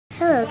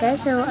Hello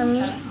guys, so I'm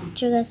going to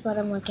show you guys what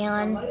I'm working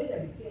on.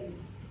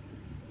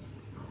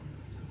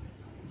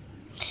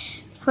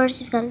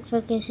 First, if you can't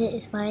focus it,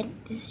 it's fine.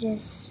 This is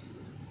just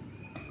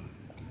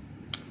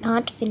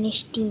not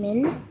finished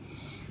demon.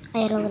 I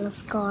had a little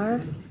scar.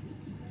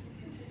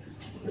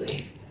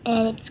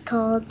 And it's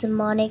called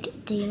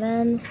Demonic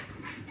Demon.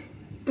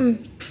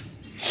 The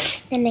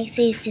next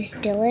is this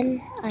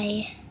Dylan.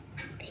 I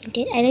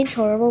painted. I know it's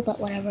horrible,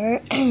 but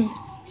whatever.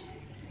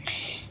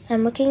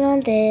 I'm working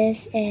on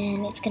this,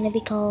 and it's gonna be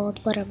called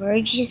whatever.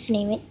 You just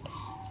name it.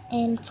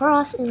 And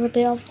Frost is a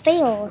bit of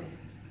fail.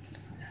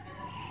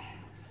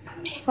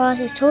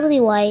 Frost is totally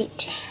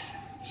white.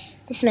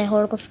 This is my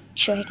horrible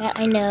shortcut.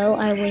 I know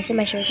I wasted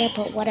my shortcut,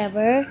 but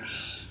whatever.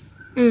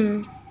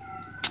 I'm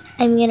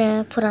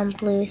gonna put on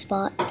blue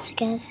spots, I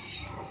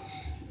guess,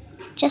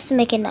 just to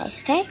make it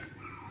nice. Okay.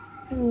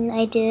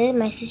 I did.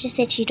 My sister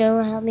said she don't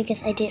want to help me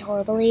because I did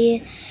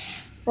horribly.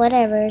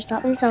 Whatever.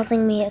 Stop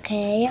insulting me.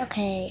 Okay.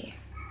 Okay.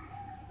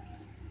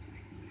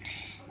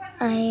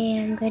 I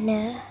am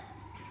gonna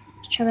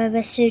try my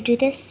best to do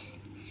this.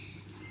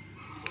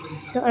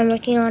 So I'm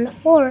working on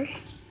 4.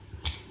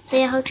 So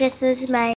yeah, hope you guys this. Bye.